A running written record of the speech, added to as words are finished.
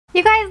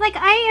You guys, like,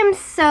 I am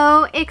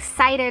so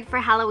excited for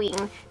Halloween.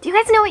 Do you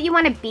guys know what you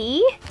want to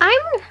be?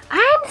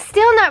 I'm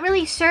still not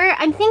really sure.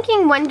 I'm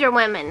thinking Wonder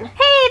Woman.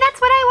 Hey,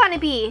 that's what I want to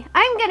be.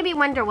 I'm gonna be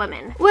Wonder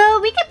Woman.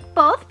 Well, we could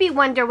both be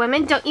Wonder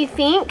Woman, don't you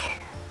think?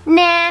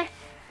 Nah.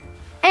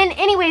 And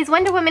anyways,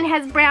 Wonder Woman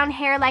has brown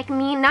hair like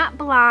me, not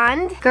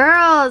blonde.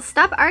 Girls,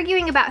 stop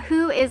arguing about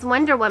who is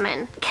Wonder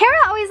Woman. Kara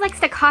always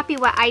likes to copy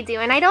what I do,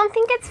 and I don't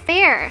think it's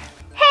fair.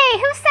 Hey,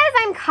 who says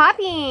I'm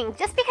copying?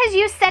 Just because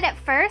you said it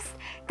first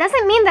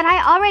doesn't mean that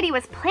I already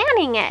was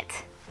planning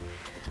it.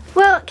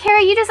 Well,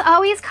 Kara, you just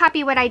always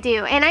copy what I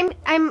do, and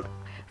I'm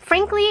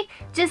frankly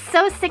just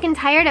so sick and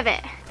tired of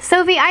it.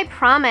 Sophie, I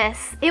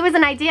promise. It was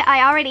an idea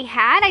I already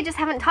had. I just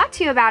haven't talked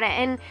to you about it,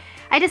 and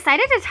I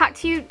decided to talk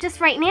to you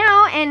just right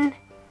now, and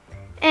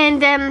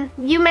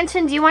you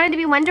mentioned you wanted to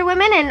be Wonder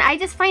Woman, and I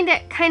just find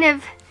it kind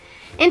of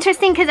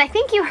interesting because I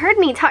think you heard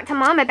me talk to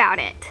Mom about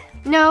it.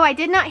 No, I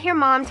did not hear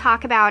Mom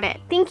talk about it.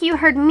 I think you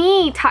heard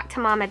me talk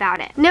to Mom about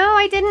it. No,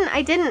 I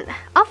didn't.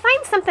 I'll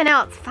find something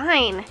else,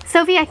 fine.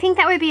 Sophie, I think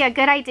that would be a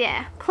good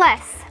idea.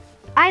 Plus,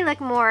 I look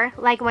more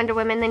like Wonder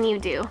Woman than you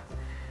do.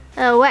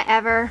 Oh,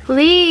 whatever.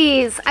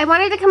 Please, I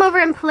wanted to come over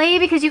and play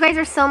because you guys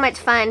are so much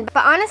fun.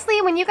 But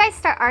honestly, when you guys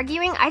start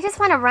arguing, I just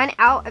want to run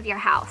out of your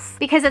house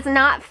because it's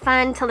not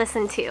fun to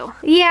listen to.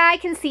 Yeah, I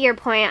can see your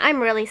point.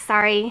 I'm really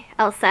sorry,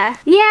 Elsa.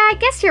 Yeah, I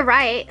guess you're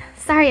right.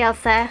 Sorry,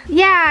 Elsa.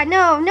 Yeah,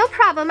 no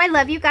problem. I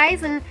love you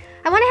guys and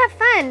I want to have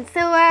fun.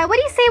 So what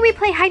do you say we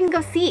play hide and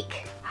go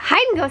seek?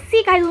 Hide and go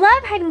seek? I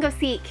love hide and go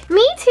seek.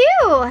 Me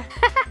too.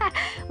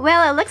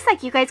 Well, it looks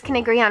like you guys can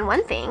agree on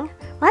one thing.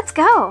 Let's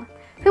go.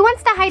 Who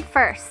wants to hide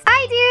first?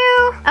 I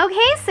do!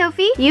 Okay,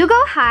 Sophie, you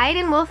go hide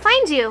and we'll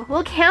find you.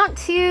 We'll count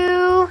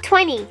to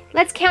 20.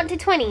 Let's count to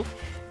 20.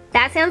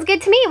 That sounds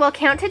good to me. We'll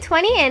count to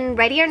 20 and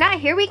ready or not,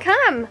 here we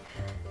come.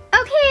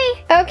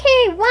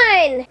 Okay,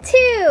 1,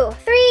 2,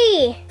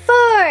 3,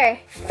 4,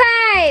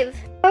 5.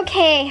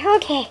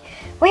 Okay,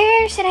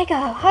 where should I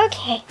go?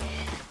 Okay,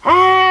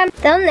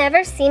 they'll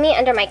never see me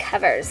under my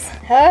covers.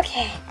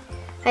 Okay,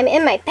 I'm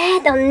in my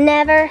bed, they'll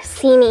never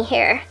see me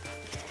here.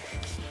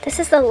 This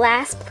is the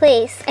last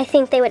place I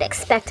think they would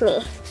expect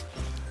me.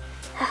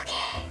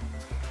 Okay.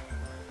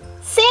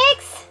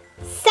 6,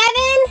 7,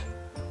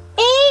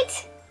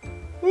 8,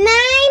 9,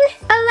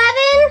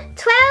 11,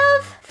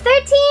 12,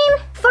 13,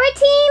 14.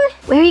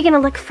 Where are you gonna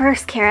look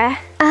first, Kara?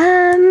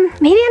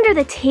 Maybe under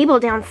the table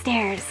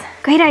downstairs.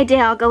 Great idea,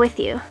 I'll go with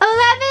you. 11,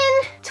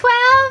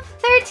 12,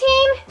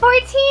 13,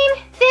 14,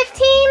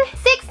 15,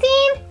 16,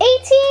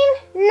 18,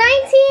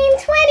 19,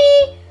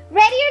 20.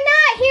 Ready or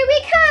not, here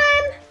we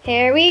come.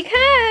 Here we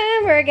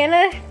come. We're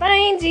gonna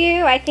find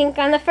you, I think,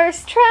 on the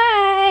first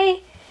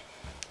try.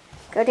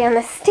 Go down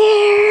the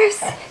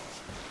stairs.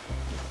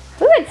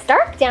 Ooh, it's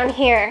dark down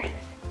here.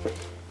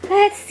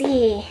 Let's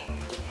see.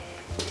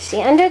 Is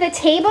she under the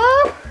table?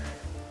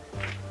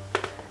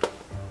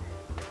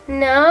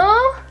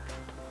 No?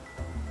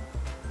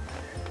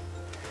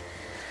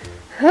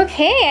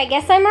 Okay, I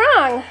guess I'm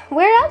wrong.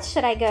 Where else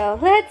should I go?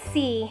 Let's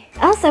see.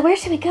 Elsa, where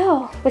should we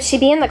go? Would she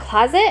be in the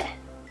closet?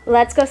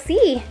 Let's go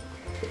see.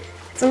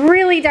 It's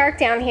really dark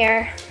down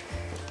here.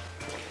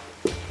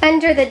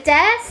 Under the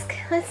desk?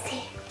 Let's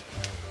see.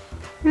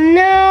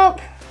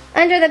 Nope.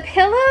 Under the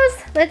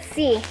pillows? Let's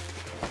see.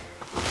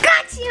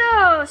 Got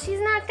you! She's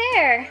not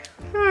there.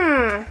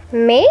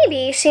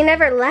 Maybe she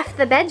never left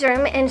the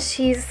bedroom and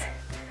she's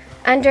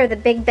under the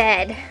big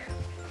bed.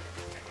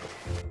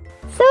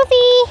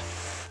 Sophie!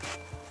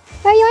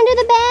 Are you under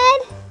the bed?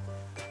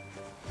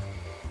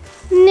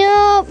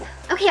 Nope.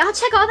 Okay, I'll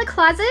check all the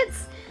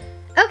closets.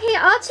 Okay,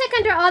 I'll check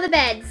under all the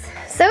beds.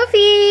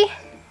 Sophie!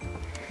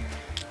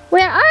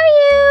 Where are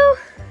you?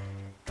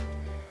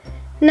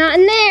 Not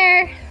in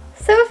there.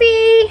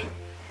 Sophie!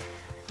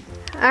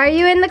 Are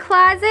you in the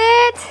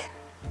closet?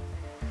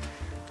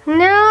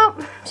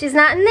 Nope, she's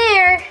not in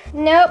there.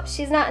 Nope,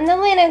 she's not in the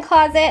linen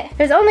closet.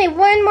 There's only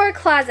one more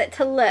closet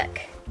to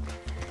look.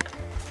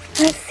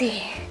 Let's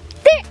see.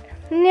 There!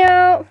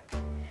 No,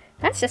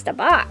 that's just a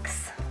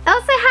box.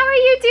 Elsa, how are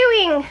you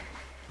doing?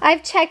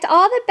 I've checked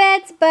all the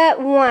beds but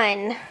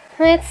one.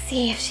 Let's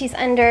see if she's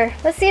under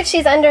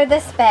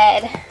this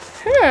bed.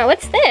 Huh,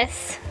 what's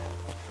this?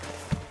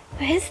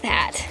 What is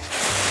that?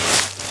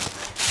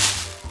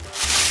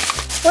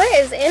 What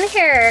is in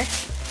here?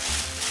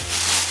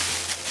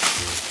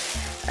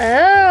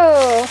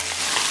 Oh.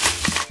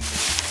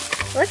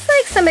 Looks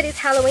like somebody's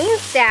Halloween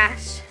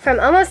stash from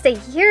almost a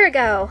year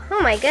ago.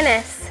 Oh my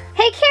goodness.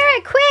 Hey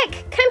Kara,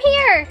 quick, come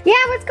here.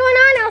 Yeah, what's going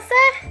on,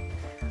 Elsa?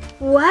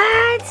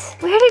 What?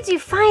 Where did you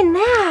find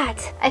that?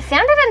 I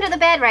found it under the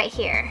bed right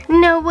here.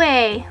 No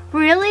way.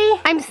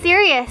 Really? I'm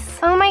serious.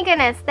 Oh my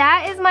goodness,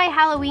 that is my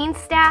Halloween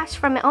stash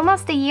from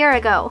almost a year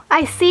ago.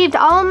 I saved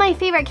all of my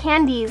favorite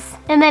candies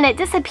and then it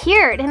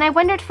disappeared and I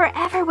wondered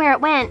forever where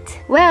it went.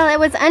 Well, it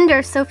was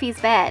under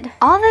Sophie's bed.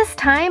 All this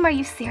time, are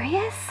you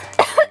serious?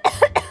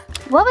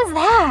 What was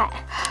that?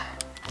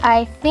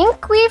 I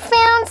think we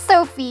found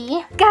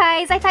Sophie.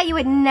 Guys, I thought you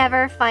would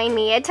never find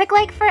me. It took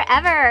like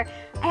forever.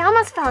 I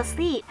almost fell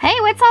asleep. Hey,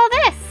 what's all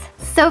this?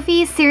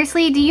 Sophie,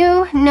 seriously, do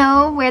you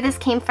know where this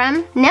came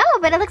from? No,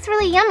 but it looks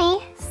really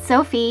yummy.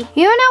 Sophie,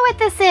 you know what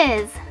this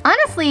is?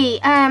 Honestly,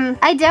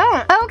 I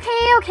don't.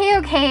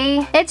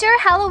 Okay. It's your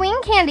Halloween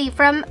candy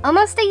from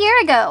almost a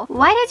year ago.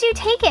 Why did you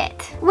take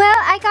it? Well,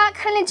 I got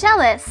kind of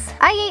jealous.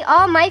 I ate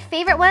all my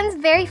favorite ones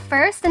very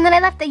first, and then I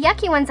left the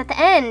yucky ones at the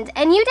end,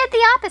 and you did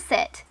the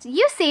opposite.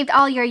 You saved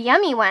all your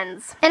yummy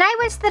ones. And I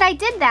wish that I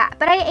did that,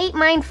 but I ate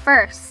mine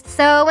first.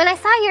 So when I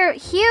saw your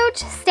huge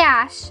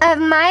stash of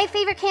my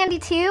favorite candy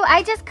too,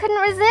 I just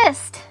couldn't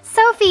resist.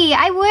 Sophie,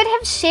 I would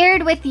have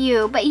shared with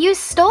you, but you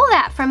stole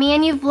that from me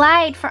and you've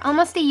lied for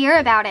almost a year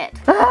about it.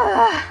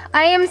 Ugh,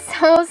 I am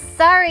so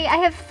sorry. I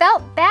have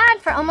felt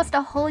bad for almost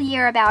a whole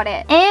year about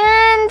it.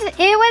 And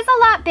it was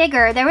a lot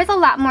bigger. There was a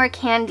lot more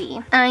candy.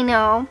 I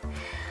know.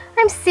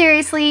 I'm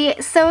seriously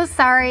so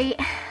sorry.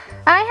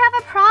 I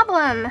have a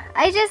problem.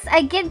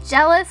 I get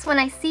jealous when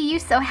I see you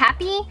so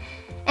happy.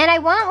 And I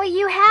want what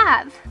you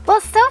have. Well,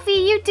 Sophie,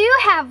 you do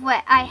have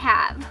what I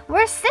have.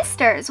 We're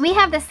sisters. We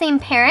have the same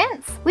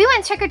parents. We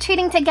went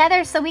trick-or-treating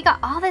together, so we got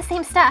all the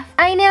same stuff.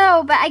 I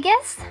know, but I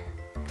guess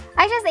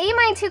I just ate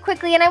mine too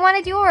quickly and I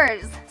wanted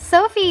yours.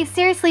 Sophie,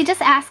 seriously,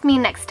 just ask me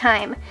next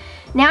time.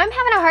 Now I'm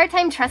having a hard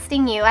time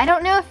trusting you. I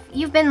don't know if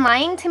you've been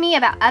lying to me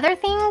about other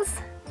things.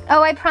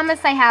 Oh, I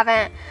promise I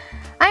haven't.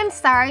 I'm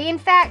sorry. In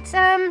fact,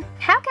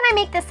 how can I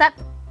make this up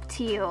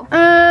to you?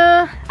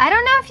 I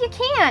don't know if you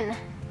can.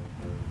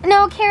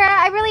 No, Kara,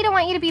 I really don't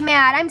want you to be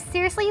mad. I'm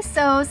seriously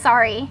so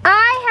sorry.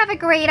 I have a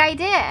great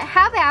idea.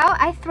 How about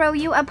I throw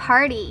you a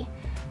party?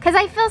 Because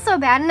I feel so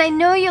bad and I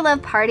know you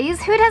love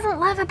parties. Who doesn't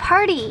love a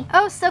party?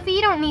 Oh, Sophie,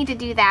 you don't need to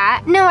do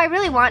that. No, I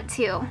really want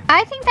to.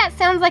 I think that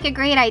sounds like a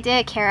great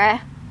idea, Kara.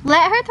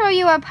 Let her throw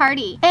you a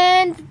party.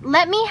 And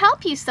let me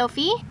help you,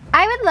 Sophie.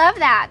 I would love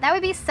that. That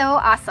would be so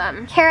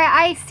awesome. Kara,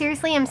 I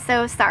seriously am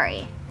so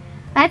sorry.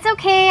 That's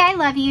okay, I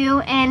love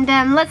you. And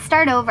let's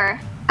start over.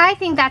 I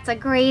think that's a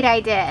great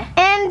idea.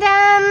 And,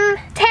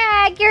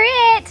 Tag, you're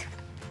it.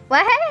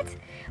 What?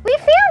 We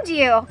found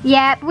you.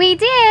 Yep, we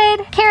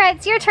did. Kara,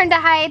 it's your turn to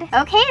hide.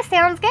 Okay,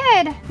 sounds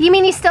good. You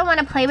mean you still want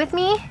to play with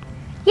me?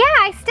 Yeah,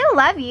 I still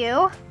love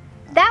you.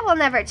 That will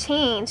never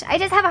change. I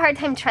just have a hard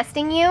time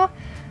trusting you,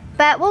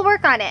 but we'll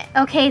work on it.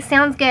 Okay,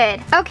 sounds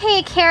good.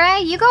 Okay,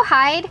 Kara, you go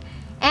hide,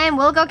 and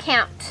we'll go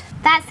count.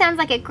 That sounds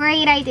like a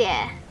great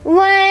idea.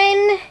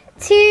 1,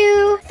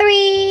 2,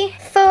 3,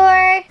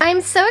 4.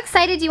 I'm so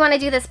excited you want to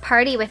do this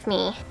party with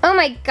me. Oh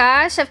my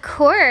gosh, of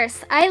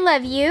course. I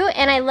love you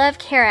and I love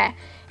Kara.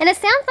 And it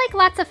sounds like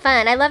lots of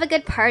fun. I love a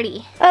good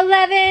party.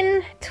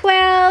 11,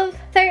 12,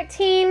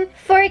 13,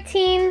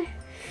 14,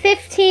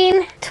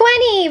 15,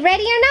 20.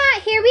 Ready or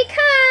not, here we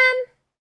come.